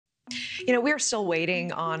We're still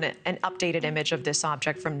waiting on an updated image of this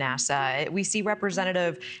object from NASA. We see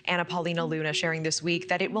Representative Anna Paulina Luna sharing this week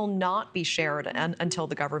that it will not be shared until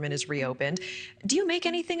the government is reopened. Do you make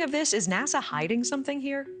anything of this? Is NASA hiding something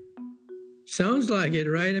here? Sounds like it,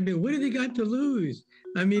 right? I mean, what have they got to lose?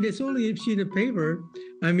 I mean, it's only a sheet of paper.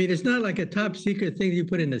 I mean, it's not like a top secret thing you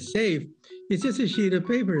put in a safe. It's just a sheet of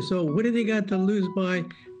paper. So what do they got to lose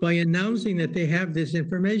by announcing that they have this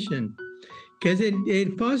information? Because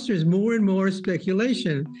it fosters more and more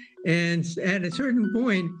speculation. And at a certain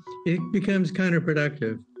point, it becomes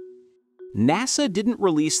counterproductive. NASA didn't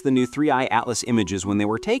release the new 3-Eye Atlas images when they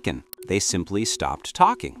were taken. They simply stopped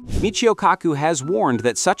talking. Michio Kaku has warned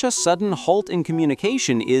that such a sudden halt in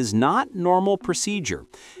communication is not normal procedure,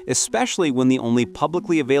 especially when the only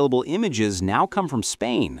publicly available images now come from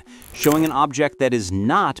Spain, showing an object that is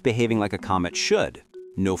not behaving like a comet should.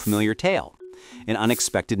 No familiar tail. An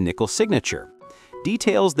unexpected nickel signature.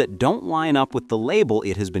 Details that don't line up with the label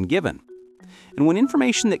it has been given. And when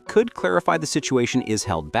information that could clarify the situation is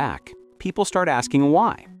held back, people start asking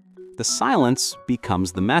why. The silence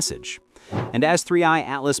becomes the message. And as 3-Eye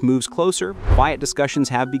Atlas moves closer, quiet discussions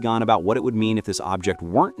have begun about what it would mean if this object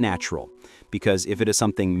weren't natural. Because if it is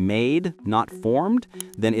something made, not formed,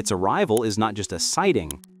 then its arrival is not just a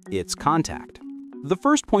sighting, it's contact. The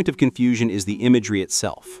first point of confusion is the imagery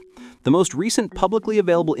itself. The most recent publicly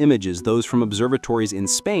available images, those from observatories in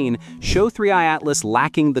Spain, show 3-Eye Atlas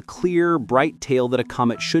lacking the clear, bright tail that a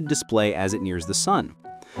comet should display as it nears the sun.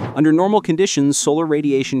 Under normal conditions, solar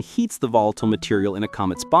radiation heats the volatile material in a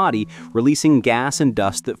comet's body, releasing gas and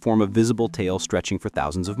dust that form a visible tail stretching for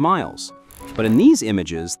thousands of miles. But in these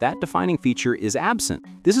images, that defining feature is absent.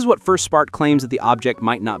 This is what first sparked claims that the object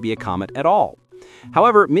might not be a comet at all.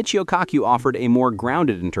 However, Michio Kaku offered a more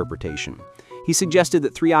grounded interpretation. He suggested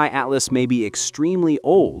that 3-Eye Atlas may be extremely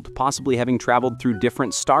old, possibly having traveled through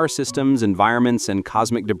different star systems, environments, and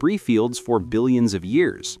cosmic debris fields for billions of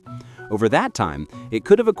years. Over that time, it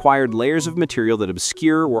could have acquired layers of material that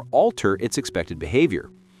obscure or alter its expected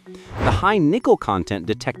behavior. The high nickel content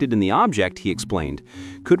detected in the object, he explained,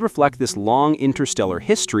 could reflect this long interstellar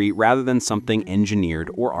history rather than something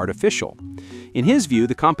engineered or artificial. In his view,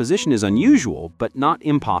 the composition is unusual, but not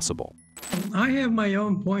impossible. I have my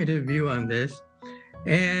own point of view on this,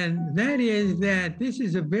 and that is that this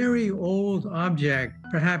is a very old object,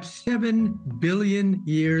 perhaps 7 billion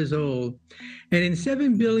years old. And in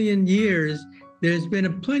 7 billion years, there's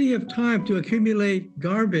been plenty of time to accumulate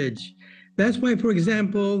garbage. That's why, for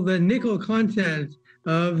example, the nickel content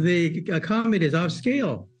of the comet is off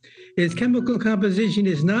scale. Its chemical composition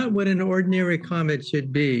is not what an ordinary comet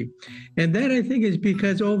should be. And that, I think, is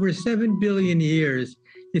because over 7 billion years,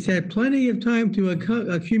 it's had plenty of time to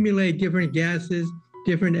accumulate different gases,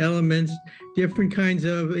 different elements, different kinds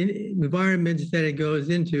of environments that it goes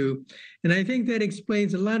into. And I think that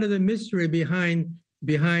explains a lot of the mystery behind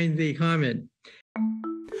the comet.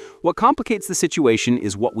 What complicates the situation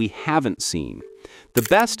is what we haven't seen. The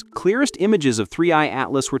best, clearest images of 3-Eye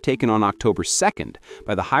Atlas were taken on October 2nd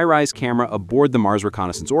by the HiRISE camera aboard the Mars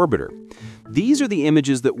Reconnaissance Orbiter. These are the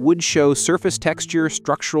images that would show surface texture,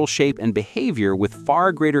 structural shape, and behavior with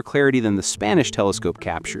far greater clarity than the Spanish telescope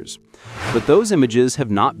captures. But those images have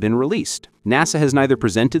not been released. NASA has neither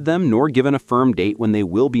presented them nor given a firm date when they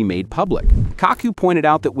will be made public. Kaku pointed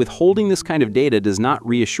out that withholding this kind of data does not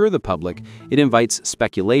reassure the public, it invites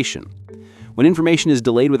speculation. When information is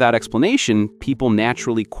delayed without explanation, people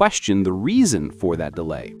naturally question the reason for that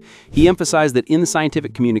delay. He emphasized that in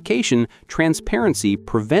scientific communication, transparency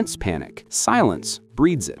prevents panic. Silence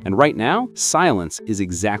breeds it. And right now, silence is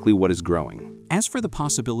exactly what is growing. As for the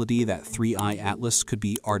possibility that 3-Eye Atlas could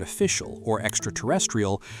be artificial or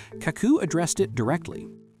extraterrestrial, Kaku addressed it directly.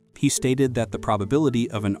 He stated that the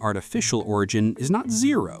probability of an artificial origin is not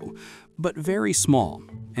zero, but very small,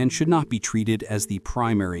 and should not be treated as the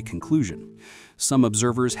primary conclusion. Some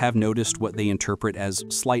observers have noticed what they interpret as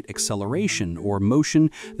slight acceleration or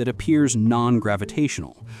motion that appears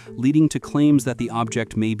non-gravitational, leading to claims that the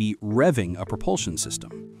object may be revving a propulsion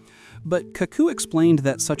system. But Kaku explained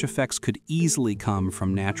that such effects could easily come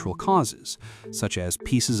from natural causes, such as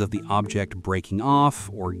pieces of the object breaking off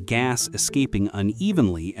or gas escaping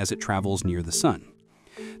unevenly as it travels near the sun.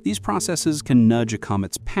 These processes can nudge a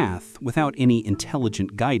comet's path without any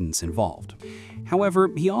intelligent guidance involved. However,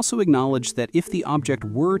 he also acknowledged that if the object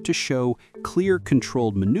were to show clear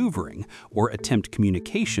controlled maneuvering or attempt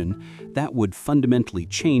communication, that would fundamentally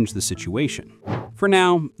change the situation. For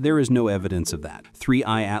now, there is no evidence of that.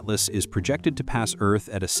 3-Eye Atlas is projected to pass Earth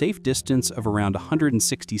at a safe distance of around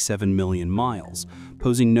 167 million miles,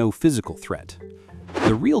 posing no physical threat.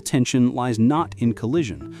 The real tension lies not in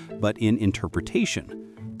collision, but in interpretation.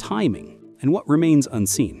 timing, and what remains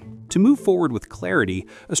unseen. To move forward with clarity,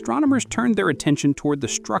 astronomers turned their attention toward the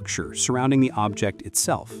structure surrounding the object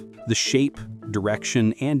itself. The shape,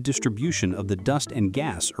 direction, and distribution of the dust and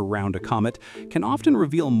gas around a comet can often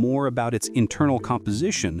reveal more about its internal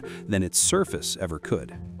composition than its surface ever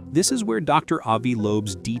could. This is where Dr. Avi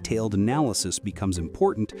Loeb's detailed analysis becomes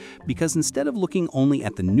important, because instead of looking only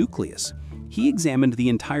at the nucleus, he examined the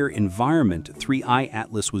entire environment 3I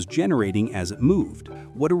Atlas was generating as it moved.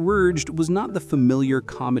 What emerged was not the familiar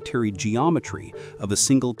cometary geometry of a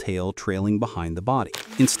single tail trailing behind the body.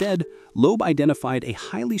 Instead, Loeb identified a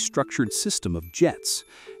highly structured system of jets,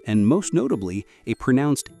 and most notably, a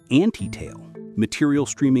pronounced anti-tail, material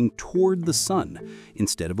streaming toward the sun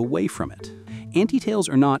instead of away from it. Anti-tails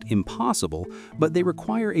are not impossible, but they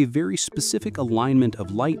require a very specific alignment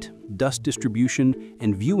of light, dust distribution,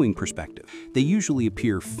 and viewing perspective. They usually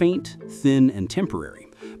appear faint, thin, and temporary.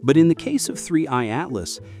 But in the case of 3I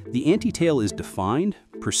Atlas, the anti-tail is defined,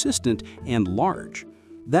 persistent, and large.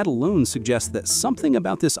 That alone suggests that something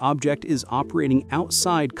about this object is operating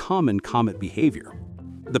outside common comet behavior.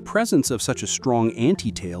 The presence of such a strong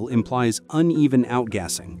anti-tail implies uneven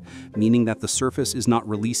outgassing, meaning that the surface is not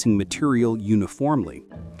releasing material uniformly.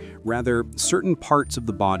 Rather, certain parts of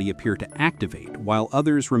the body appear to activate while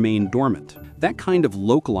others remain dormant. That kind of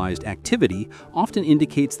localized activity often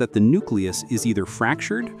indicates that the nucleus is either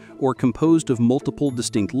fractured or composed of multiple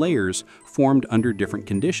distinct layers formed under different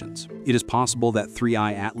conditions. It is possible that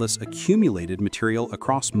 3I Atlas accumulated material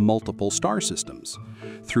across multiple star systems.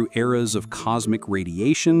 Through eras of cosmic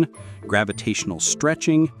radiation, gravitational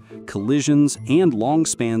stretching, collisions, and long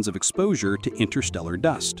spans of exposure to interstellar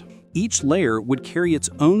dust. Each layer would carry its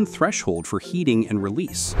own threshold for heating and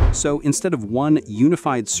release. So instead of one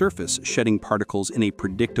unified surface shedding particles in a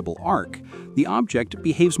predictable arc, the object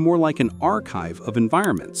behaves more like an archive of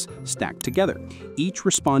environments stacked together, each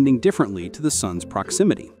responding differently to the sun's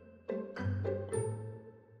proximity.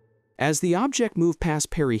 As the object moved past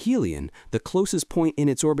perihelion, the closest point in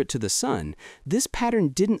its orbit to the sun, this pattern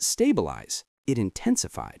didn't stabilize, it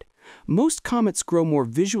intensified. Most comets grow more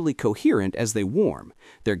visually coherent as they warm.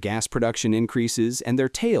 Their gas production increases and their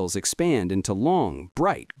tails expand into long,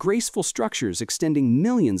 bright, graceful structures extending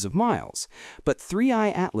millions of miles. But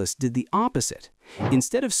 3I Atlas did the opposite.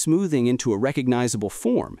 Instead of smoothing into a recognizable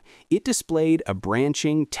form, it displayed a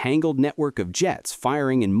branching, tangled network of jets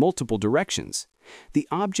firing in multiple directions. The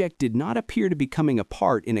object did not appear to be coming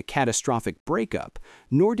apart in a catastrophic breakup,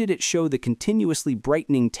 nor did it show the continuously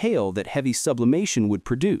brightening tail that heavy sublimation would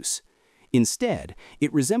produce. Instead,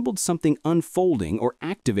 it resembled something unfolding or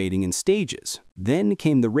activating in stages. Then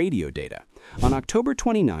came the radio data. On October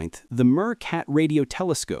 29th, the MERCAT radio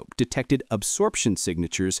telescope detected absorption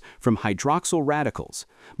signatures from hydroxyl radicals,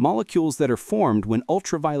 molecules that are formed when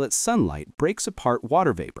ultraviolet sunlight breaks apart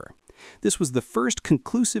water vapor. This was the first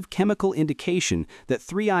conclusive chemical indication that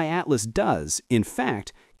 3I Atlas does, in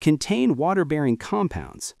fact, contain water-bearing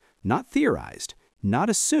compounds, not theorized, not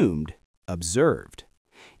assumed, observed.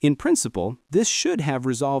 In principle, this should have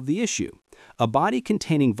resolved the issue. A body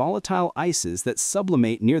containing volatile ices that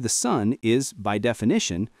sublimate near the sun is, by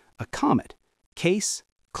definition, a comet. Case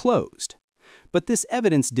closed. But this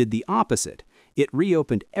evidence did the opposite. It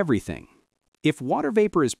reopened everything. If water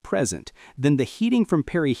vapor is present, then the heating from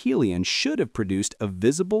perihelion should have produced a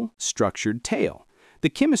visible, structured tail.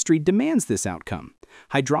 The chemistry demands this outcome.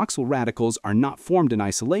 Hydroxyl radicals are not formed in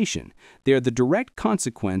isolation. They are the direct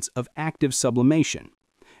consequence of active sublimation.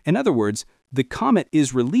 In other words, the comet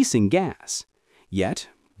is releasing gas. Yet,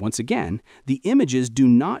 once again, the images do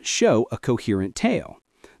not show a coherent tail.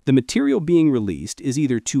 The material being released is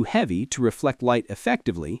either too heavy to reflect light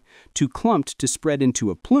effectively, too clumped to spread into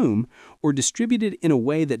a plume, or distributed in a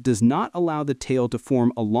way that does not allow the tail to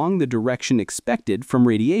form along the direction expected from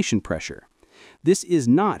radiation pressure. This is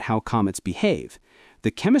not how comets behave. The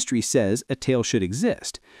chemistry says a tail should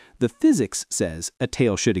exist. The physics says a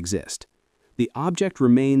tail should exist. The object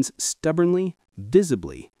remains stubbornly,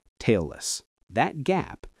 visibly tailless. That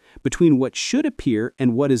gap between what should appear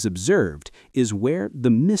and what is observed is where the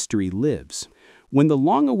mystery lives. When the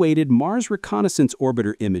long-awaited Mars Reconnaissance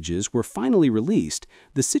Orbiter images were finally released,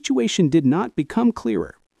 the situation did not become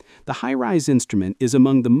clearer. The HiRISE instrument is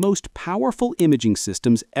among the most powerful imaging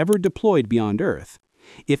systems ever deployed beyond Earth.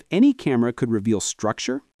 If any camera could reveal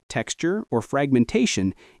structure, texture, or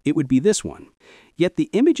fragmentation, it would be this one. Yet the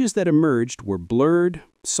images that emerged were blurred,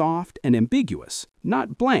 soft, and ambiguous,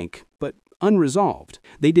 not blank, but unresolved.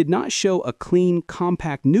 They did not show a clean,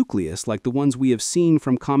 compact nucleus like the ones we have seen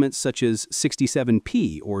from comets such as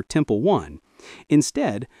 67P or Tempel 1.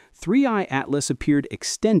 Instead, 3I Atlas appeared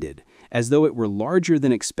extended, as though it were larger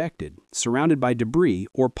than expected, surrounded by debris,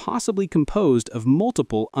 or possibly composed of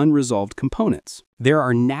multiple unresolved components. There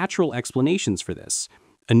are natural explanations for this.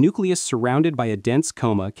 A nucleus surrounded by a dense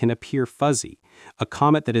coma can appear fuzzy. A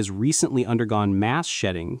comet that has recently undergone mass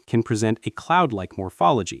shedding can present a cloud-like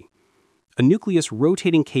morphology. A nucleus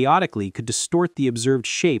rotating chaotically could distort the observed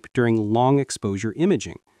shape during long exposure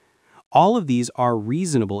imaging. All of these are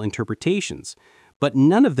reasonable interpretations, but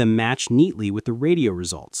none of them match neatly with the radio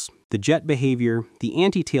results, the jet behavior, the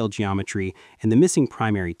anti-tail geometry, and the missing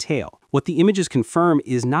primary tail. What the images confirm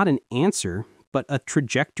is not an answer, but a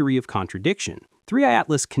trajectory of contradiction. 3I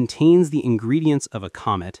Atlas contains the ingredients of a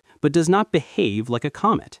comet, but does not behave like a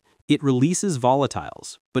comet. It releases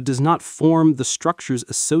volatiles, but does not form the structures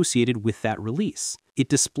associated with that release. It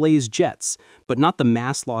displays jets, but not the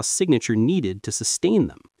mass loss signature needed to sustain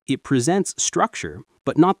them. It presents structure,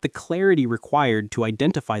 but not the clarity required to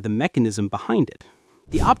identify the mechanism behind it.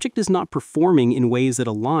 The object is not performing in ways that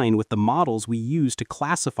align with the models we use to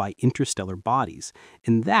classify interstellar bodies,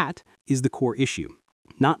 and that is the core issue.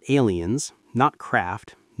 Not aliens, not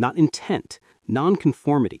craft, not intent,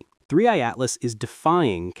 nonconformity. 3I Atlas is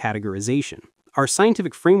defying categorization. Our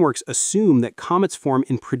scientific frameworks assume that comets form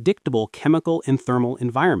in predictable chemical and thermal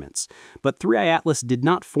environments, but 3I Atlas did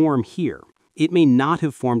not form here. It may not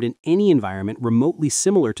have formed in any environment remotely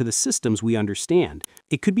similar to the systems we understand.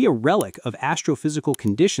 It could be a relic of astrophysical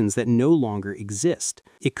conditions that no longer exist.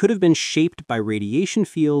 It could have been shaped by radiation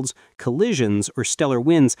fields, collisions, or stellar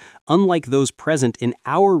winds, unlike those present in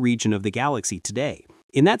our region of the galaxy today.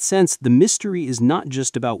 In that sense, the mystery is not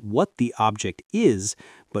just about what the object is,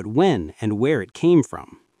 but when and where it came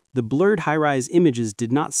from. The blurred high-res images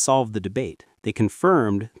did not solve the debate. They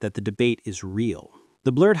confirmed that the debate is real.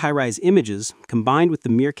 The blurred high-res images, combined with the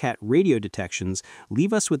Meerkat radio detections,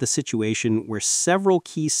 leave us with a situation where several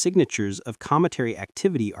key signatures of cometary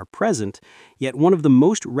activity are present, yet one of the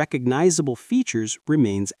most recognizable features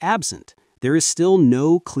remains absent. There is still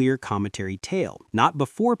no clear cometary tail. Not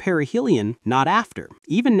before perihelion, not after.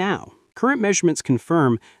 Even now, current measurements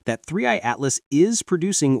confirm that 3I Atlas is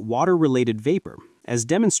producing water-related vapor, as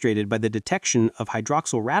demonstrated by the detection of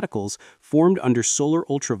hydroxyl radicals formed under solar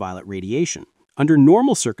ultraviolet radiation. Under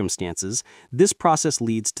normal circumstances, this process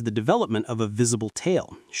leads to the development of a visible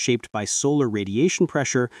tail, shaped by solar radiation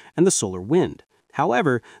pressure and the solar wind.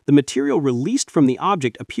 However, the material released from the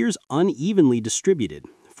object appears unevenly distributed,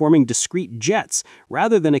 forming discrete jets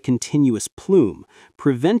rather than a continuous plume,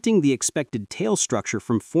 preventing the expected tail structure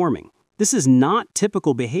from forming. This is not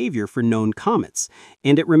typical behavior for known comets,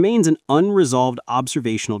 and it remains an unresolved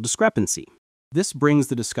observational discrepancy. This brings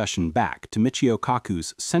the discussion back to Michio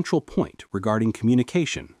Kaku's central point regarding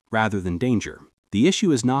communication rather than danger. The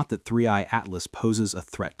issue is not that 3I Atlas poses a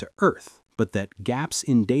threat to Earth, but that gaps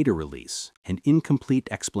in data release and incomplete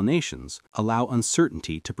explanations allow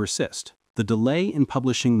uncertainty to persist. The delay in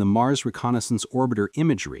publishing the Mars Reconnaissance Orbiter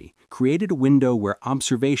imagery created a window where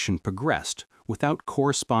observation progressed without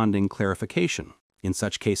corresponding clarification. In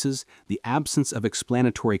such cases, the absence of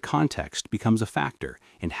explanatory context becomes a factor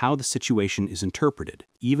in how the situation is interpreted,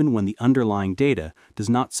 even when the underlying data does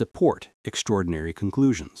not support extraordinary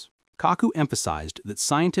conclusions. Kaku emphasized that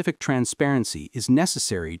scientific transparency is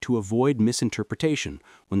necessary to avoid misinterpretation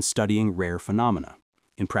when studying rare phenomena.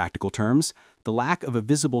 In practical terms, the lack of a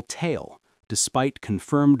visible tail, despite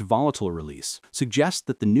confirmed volatile release, suggests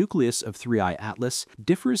that the nucleus of 3I Atlas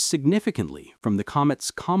differs significantly from the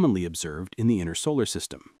comets commonly observed in the inner solar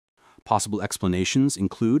system. Possible explanations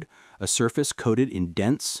include a surface coated in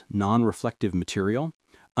dense, non-reflective material,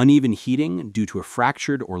 uneven heating due to a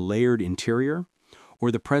fractured or layered interior,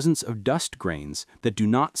 or the presence of dust grains that do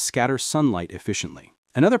not scatter sunlight efficiently.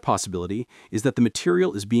 Another possibility is that the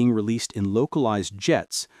material is being released in localized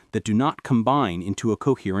jets that do not combine into a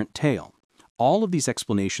coherent tail. All of these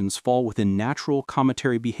explanations fall within natural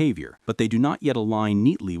cometary behavior, but they do not yet align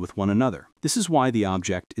neatly with one another. This is why the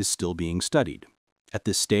object is still being studied. At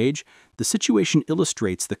this stage, the situation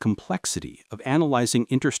illustrates the complexity of analyzing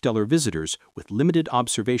interstellar visitors with limited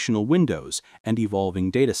observational windows and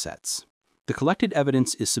evolving datasets. The collected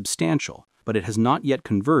evidence is substantial, but it has not yet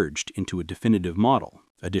converged into a definitive model.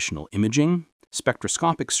 Additional imaging,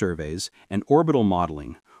 spectroscopic surveys, and orbital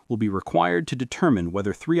modeling will be required to determine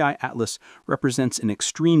whether 3I Atlas represents an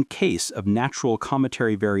extreme case of natural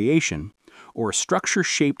cometary variation or a structure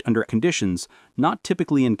shaped under conditions not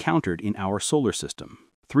typically encountered in our solar system.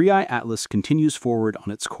 3I Atlas continues forward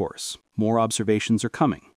on its course. More observations are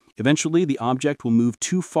coming. Eventually, the object will move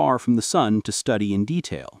too far from the Sun to study in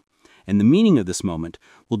detail, and the meaning of this moment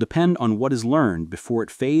will depend on what is learned before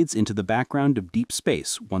it fades into the background of deep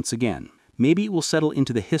space once again. Maybe it will settle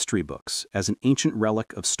into the history books as an ancient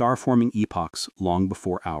relic of star-forming epochs long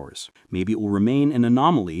before ours. Maybe it will remain an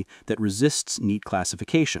anomaly that resists neat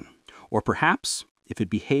classification. Or perhaps, if it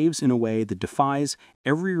behaves in a way that defies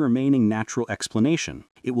every remaining natural explanation,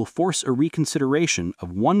 it will force a reconsideration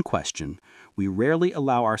of one question we rarely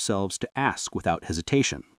allow ourselves to ask without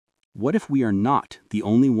hesitation. What if we are not the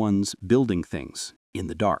only ones building things in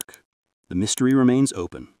the dark? The mystery remains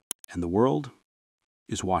open, and the world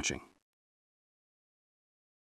is watching.